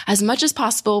so as much as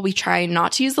possible, we try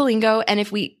not to use the lingo. And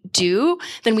if we do,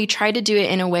 then we try to do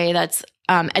it in a way that's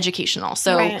educational.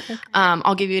 So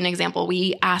I'll give you an example.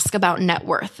 We ask about net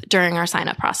worth during our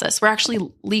sign-up process. We're actually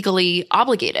legally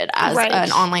obligated as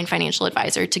an online financial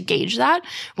advisor to gauge that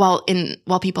while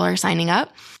people are signing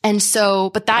up. And so,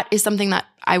 but that is something that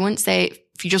I wouldn't say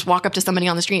if you just walk up to somebody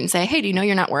on the street and say, hey, do you know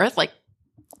your net worth? Like,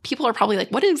 people are probably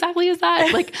like, what exactly is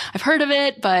that? Like, I've heard of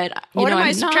it, but what am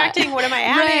I subtracting? What am I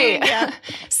adding? Right. Yeah.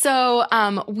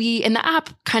 So we in the app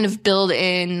kind of build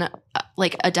in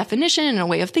like a definition and a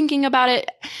way of thinking about it.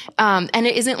 And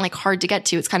it isn't like hard to get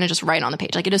to. It's kind of just right on the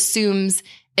page. Like it assumes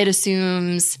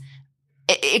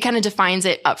it kind of defines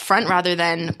it up front rather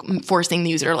than forcing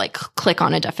the user to like click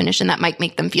on a definition that might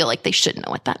make them feel like they should know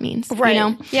what that means. Right. You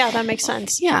know? Yeah, that makes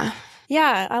sense. Yeah.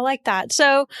 Yeah, I like that.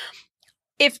 So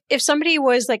if somebody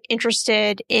was like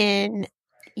interested in,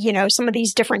 you know, some of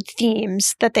these different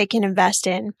themes that they can invest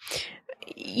in,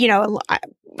 you know,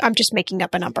 I'm just making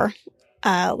up a number.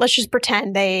 Let's just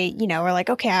pretend they, you know, are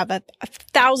like, okay, I have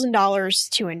 $1,000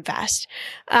 to invest.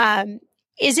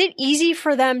 Is it easy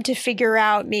for them to figure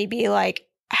out maybe like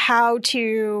how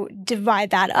to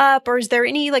divide that up? Or is there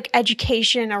any like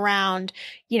education around,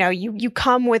 you know, you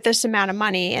come with this amount of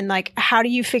money and like, how do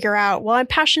you figure out, well, I'm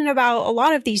passionate about a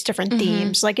lot of these different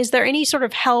themes. Like, is there any sort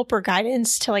of help or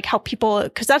guidance to like help people?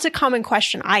 Cause that's a common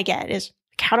question I get is,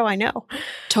 how do I know?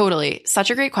 Totally. Such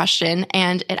a great question.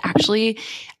 And it actually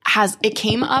it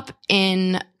came up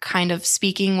in kind of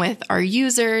speaking with our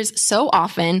users so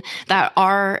often that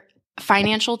our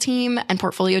financial team and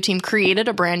portfolio team created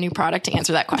a brand new product to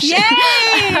answer that question.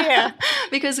 Yay!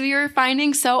 Because we were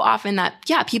finding so often that,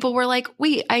 people were like,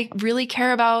 wait, I really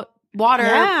care about water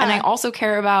and I also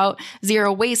care about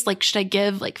zero waste. Like, should I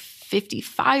give like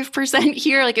 55%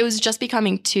 here? Like it was just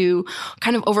becoming too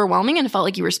kind of overwhelming and it felt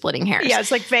like you were splitting hairs. Yeah,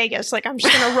 it's like Vegas. Like I'm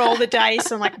just going to roll the dice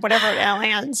and like whatever it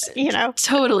lands, you know?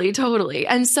 Totally.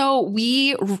 And so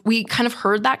we kind of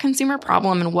heard that consumer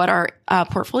problem, and what our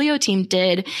portfolio team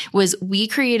did was we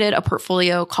created a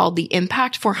portfolio called the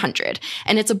Impact 400.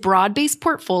 And it's a broad-based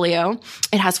portfolio.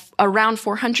 It has around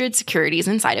 400 securities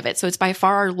inside of it. So it's by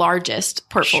far our largest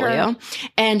portfolio. Sure.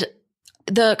 And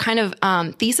the kind of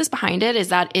thesis behind it is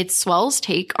that it's Swell's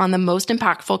take on the most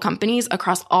impactful companies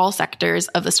across all sectors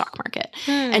of the stock market.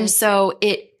 And so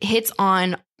it hits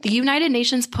on the United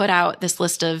Nations put out this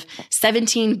list of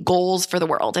 17 goals for the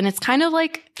world. And it's kind of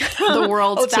like the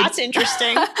world's that's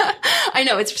interesting. I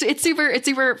know it's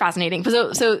super fascinating.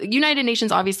 So United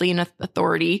Nations obviously an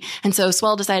authority. And so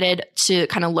Swell decided to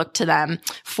kind of look to them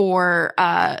for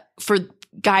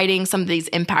guiding some of these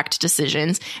impact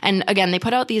decisions. And again, they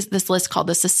put out this list called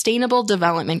the Sustainable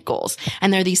Development Goals.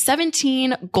 And they're these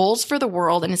 17 goals for the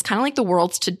world. And it's kind of like the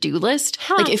world's to-do list.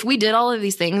 Like if we did all of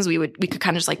these things, we could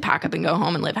kind of just like pack up and go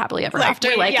home and live happily ever after.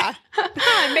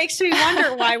 It makes me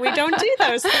wonder why we don't do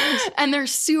those things. And they're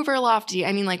super lofty.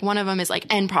 I mean, like one of them is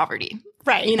like end poverty.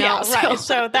 Right. You know, yeah, right.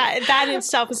 So that in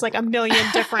itself is like a million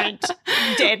different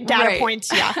data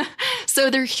points. Yeah. So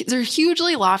they're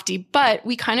hugely lofty, but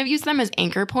we kind of use them as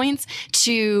anchor points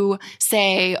to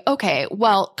say, okay,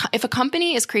 well, if a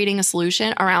company is creating a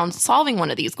solution around solving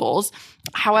one of these goals,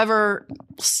 however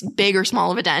big or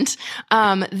small of a dent,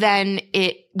 then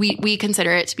we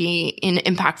consider it to be an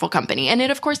impactful company. And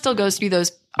it of course still goes through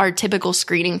our typical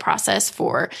screening process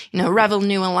for,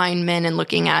 revenue alignment and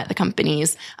looking at the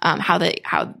companies, how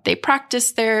they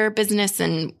practice their business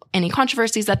and any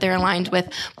controversies that they're aligned with.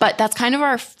 But that's kind of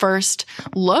our first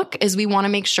look, is we want to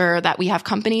make sure that we have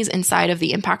companies inside of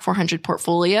the Impact 400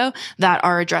 portfolio that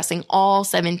are addressing all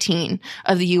 17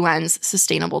 of the UN's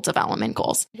sustainable development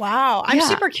goals. Wow. I'm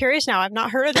super curious now. I've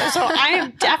not heard of this. So I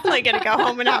am definitely going to go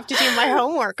home and have to do my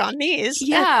homework on these.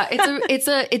 Yeah.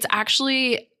 It's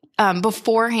actually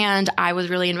beforehand, I was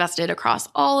really invested across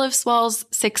all of Swell's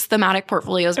 6 thematic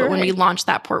portfolios. But when we launched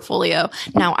that portfolio,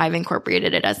 now I've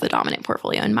incorporated it as the dominant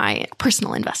portfolio in my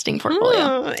personal investing portfolio.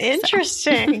 Oh,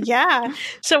 interesting. Yeah.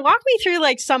 So walk me through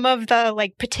like some of the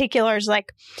like particulars,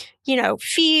 like, you know,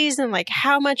 fees and like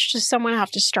how much does someone have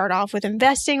to start off with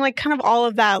investing, like kind of all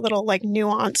of that little like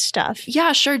nuanced stuff.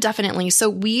 Yeah, sure. Definitely.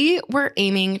 So we were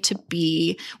aiming to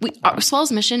be,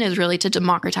 Swell's mission is really to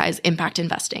democratize impact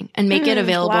investing and make it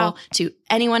available to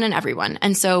anyone and everyone.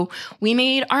 And so we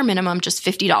made our minimum just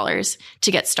 $50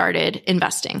 to get started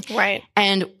investing. Right.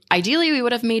 And ideally, we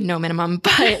would have made no minimum,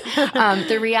 but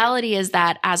the reality is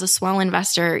that as a Swell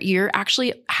investor, you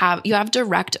have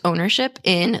direct ownership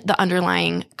in the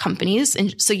underlying companies,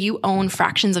 and so you own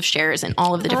fractions of shares in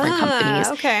all of the different companies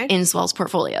in Swell's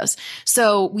portfolios.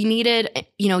 So we needed,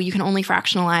 you can only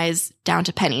fractionalize down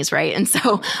to pennies, right? And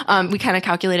so we kind of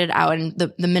calculated out, and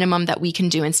the minimum that we can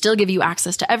do and still give you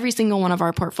access to every single one of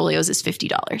our portfolios is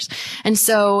 $50. And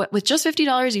so with just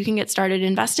 $50, you can get started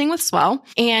investing with Swell,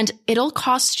 and it'll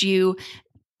cost you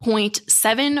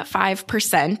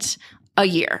 0.75% a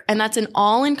year. And that's an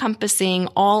all-encompassing,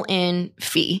 all-in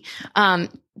fee.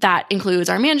 That includes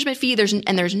our management fee.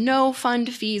 There's no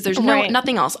fund fees. There's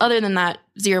nothing else other than that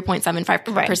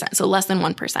 0.75%. Right. So less than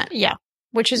 1%. Yeah.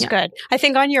 Which is good. I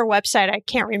think on your website, I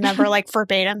can't remember like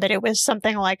verbatim, but it was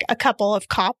something like a couple of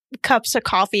cups of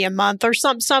coffee a month or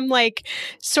some like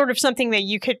sort of something that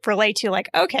you could relate to. Like,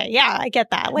 okay, yeah, I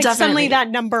get that. Like suddenly that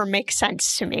number makes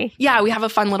sense to me. Yeah, we have a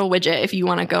fun little widget if you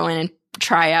want to go in and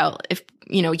try out if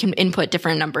you can input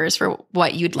different numbers for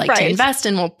what you'd like to invest,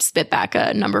 and we'll spit back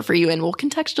a number for you, and we'll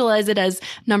contextualize it as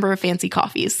number of fancy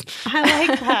coffees. I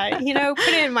like that.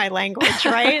 Put it in my language,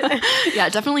 right? Yeah,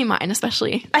 definitely mine,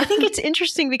 especially. I think it's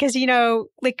interesting because,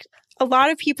 like a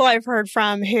lot of people I've heard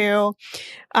from who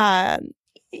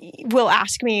will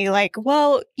ask me like,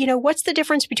 well, what's the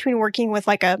difference between working with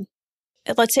like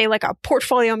let's say like a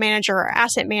portfolio manager or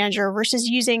asset manager versus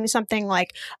using something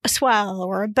like a Swell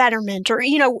or a Betterment or,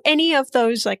 any of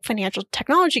those like financial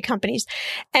technology companies.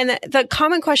 And the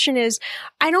common question is,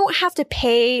 I don't have to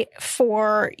pay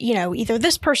for, either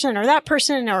this person or that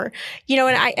person or,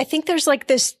 and I think there's like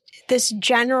this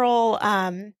general,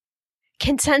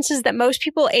 consensus that most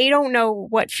people, don't know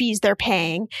what fees they're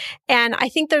paying. And I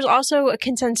think there's also a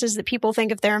consensus that people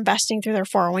think if they're investing through their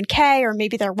 401k or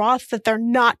maybe their Roth, that they're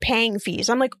not paying fees.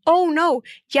 I'm like, oh no,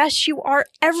 yes, you are.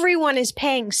 Everyone is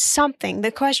paying something. The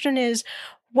question is,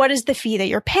 what is the fee that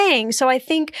you're paying? So I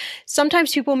think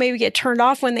sometimes people maybe get turned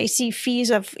off when they see fees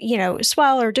of,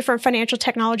 Swell or different financial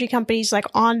technology companies like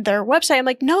on their website. I'm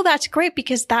like, no, that's great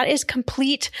because that is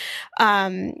complete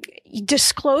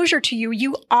disclosure to you.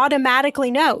 You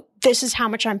automatically know this is how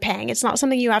much I'm paying. It's not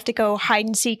something you have to go hide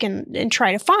and seek and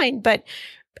try to find, but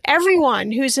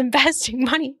everyone who's investing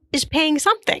money is paying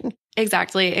something.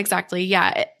 Exactly.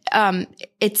 Yeah.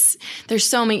 There's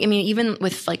so many, even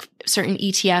with like certain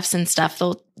ETFs and stuff,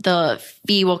 the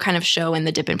fee will kind of show in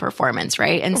the dip in performance,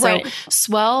 right? And so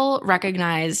Swell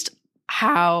recognized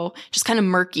how just kind of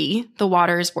murky the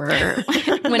waters were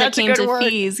when it came to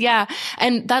fees. Yeah.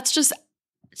 And that's just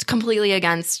completely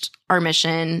against our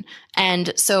mission.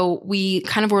 And so we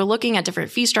kind of were looking at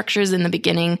different fee structures in the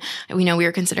beginning. We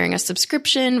were considering a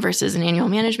subscription versus an annual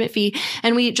management fee.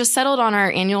 And we just settled on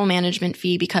our annual management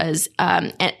fee because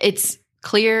it's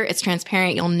clear, it's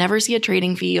transparent. You'll never see a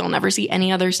trading fee. You'll never see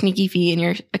any other sneaky fee in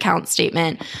your account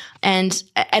statement. And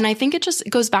I think it just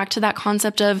goes back to that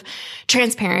concept of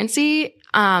transparency.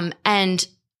 And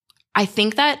I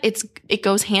think that it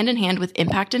goes hand in hand with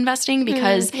impact investing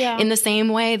because in the same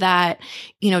way that,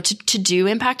 to do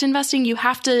impact investing, you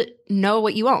have to know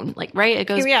what you own, like, right? It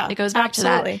goes back to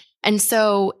that. And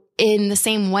so in the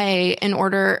same way,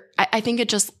 I think it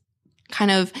just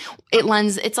it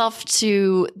lends itself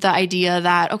to the idea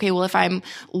that, okay, well, if I'm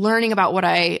learning about what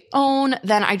I own,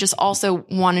 then I just also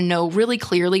want to know really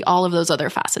clearly all of those other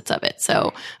facets of it.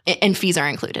 So, and fees are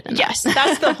included in that. Yes,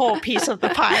 that's the whole piece of the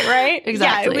pie, right?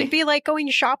 Exactly. Yeah, it would be like going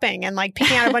shopping and like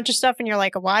picking out a bunch of stuff and you're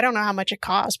like, well, I don't know how much it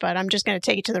costs, but I'm just going to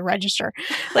take it to the register.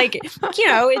 Like,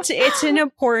 it's an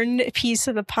important piece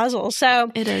of the puzzle. So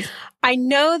it is. I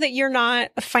know that you're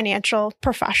not a financial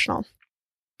professional.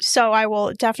 So I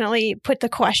will definitely put the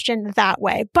question that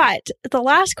way. But the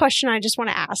last question I just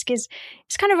want to ask is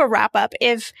kind of a wrap up.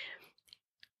 If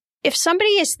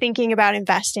somebody is thinking about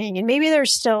investing and maybe they're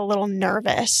still a little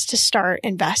nervous to start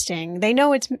investing, they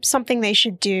know it's something they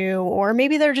should do, or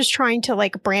maybe they're just trying to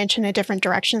like branch in a different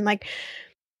direction. Like,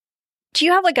 do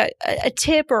you have like a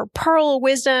tip or pearl of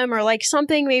wisdom or like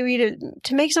something maybe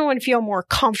to make someone feel more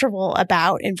comfortable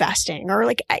about investing, or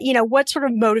like, what sort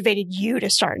of motivated you to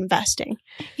start investing?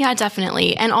 Yeah,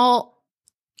 definitely. And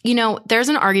there's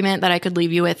an argument that I could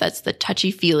leave you with that's the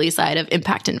touchy-feely side of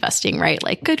impact investing, right?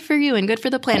 Like good for you and good for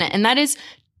the planet. And that is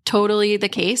totally the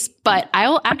case, but I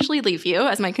will actually leave you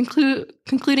as my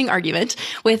concluding argument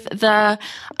with with a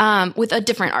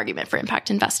different argument for impact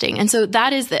investing. And so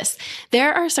that is this: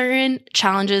 there are certain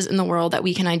challenges in the world that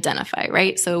we can identify,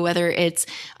 right? So whether it's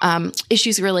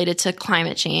issues related to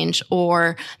climate change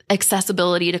or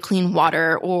accessibility to clean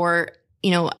water, or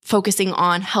focusing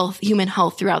on human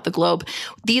health throughout the globe.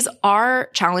 These are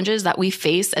challenges that we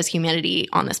face as humanity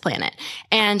on this planet.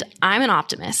 And I'm an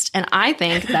optimist, and I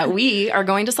think that we are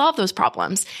going to solve those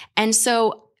problems. And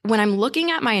so when I'm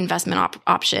looking at my investment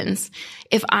options,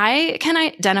 if I can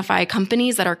identify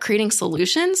companies that are creating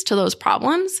solutions to those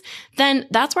problems, then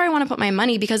that's where I want to put my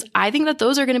money, because I think that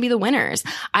those are going to be the winners.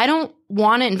 I don't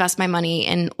want to invest my money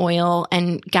in oil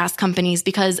and gas companies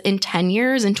because in 10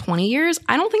 years and 20 years,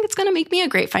 I don't think it's going to make me a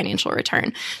great financial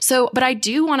return. But I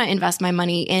do want to invest my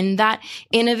money in that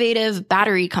innovative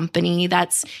battery company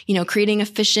that's, creating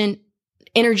efficient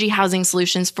energy housing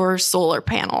solutions for solar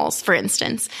panels, for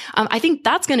instance. I think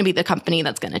that's going to be the company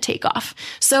that's going to take off.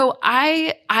 So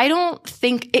I don't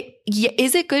think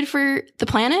is it good for the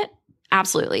planet?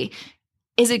 Absolutely.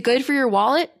 Is it good for your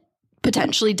wallet?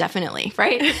 Potentially, definitely,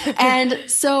 right? And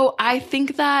so I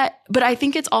think but I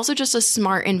think it's also just a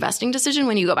smart investing decision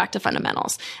when you go back to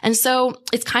fundamentals. And so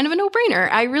it's kind of a no-brainer.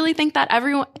 I really think that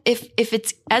everyone, if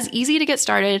it's as easy to get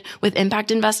started with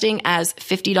impact investing as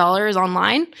 $50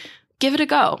 online, give it a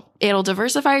go. It'll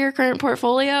diversify your current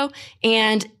portfolio,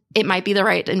 and it might be the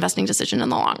right investing decision in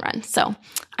the long run. So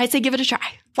I'd say give it a try.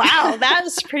 Wow, that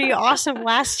was pretty awesome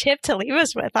last tip to leave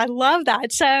us with. I love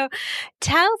that. So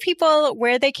tell people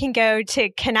where they can go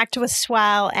to connect with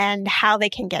Swell and how they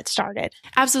can get started.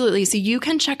 Absolutely. So you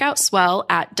can check out Swell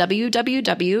at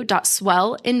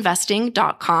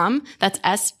www.swellinvesting.com. That's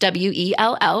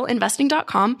SWELL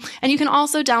investing.com. And you can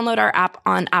also download our app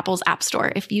on Apple's App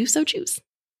Store if you so choose.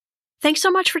 Thanks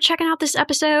so much for checking out this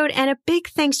episode, and a big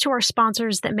thanks to our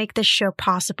sponsors that make this show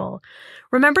possible.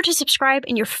 Remember to subscribe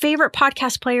in your favorite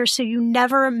podcast player so you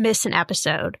never miss an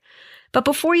episode. But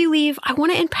before you leave, I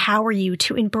want to empower you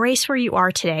to embrace where you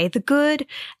are today, the good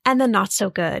and the not so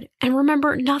good. And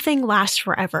remember, nothing lasts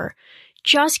forever.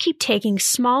 Just keep taking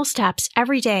small steps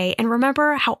every day and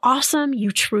remember how awesome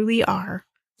you truly are.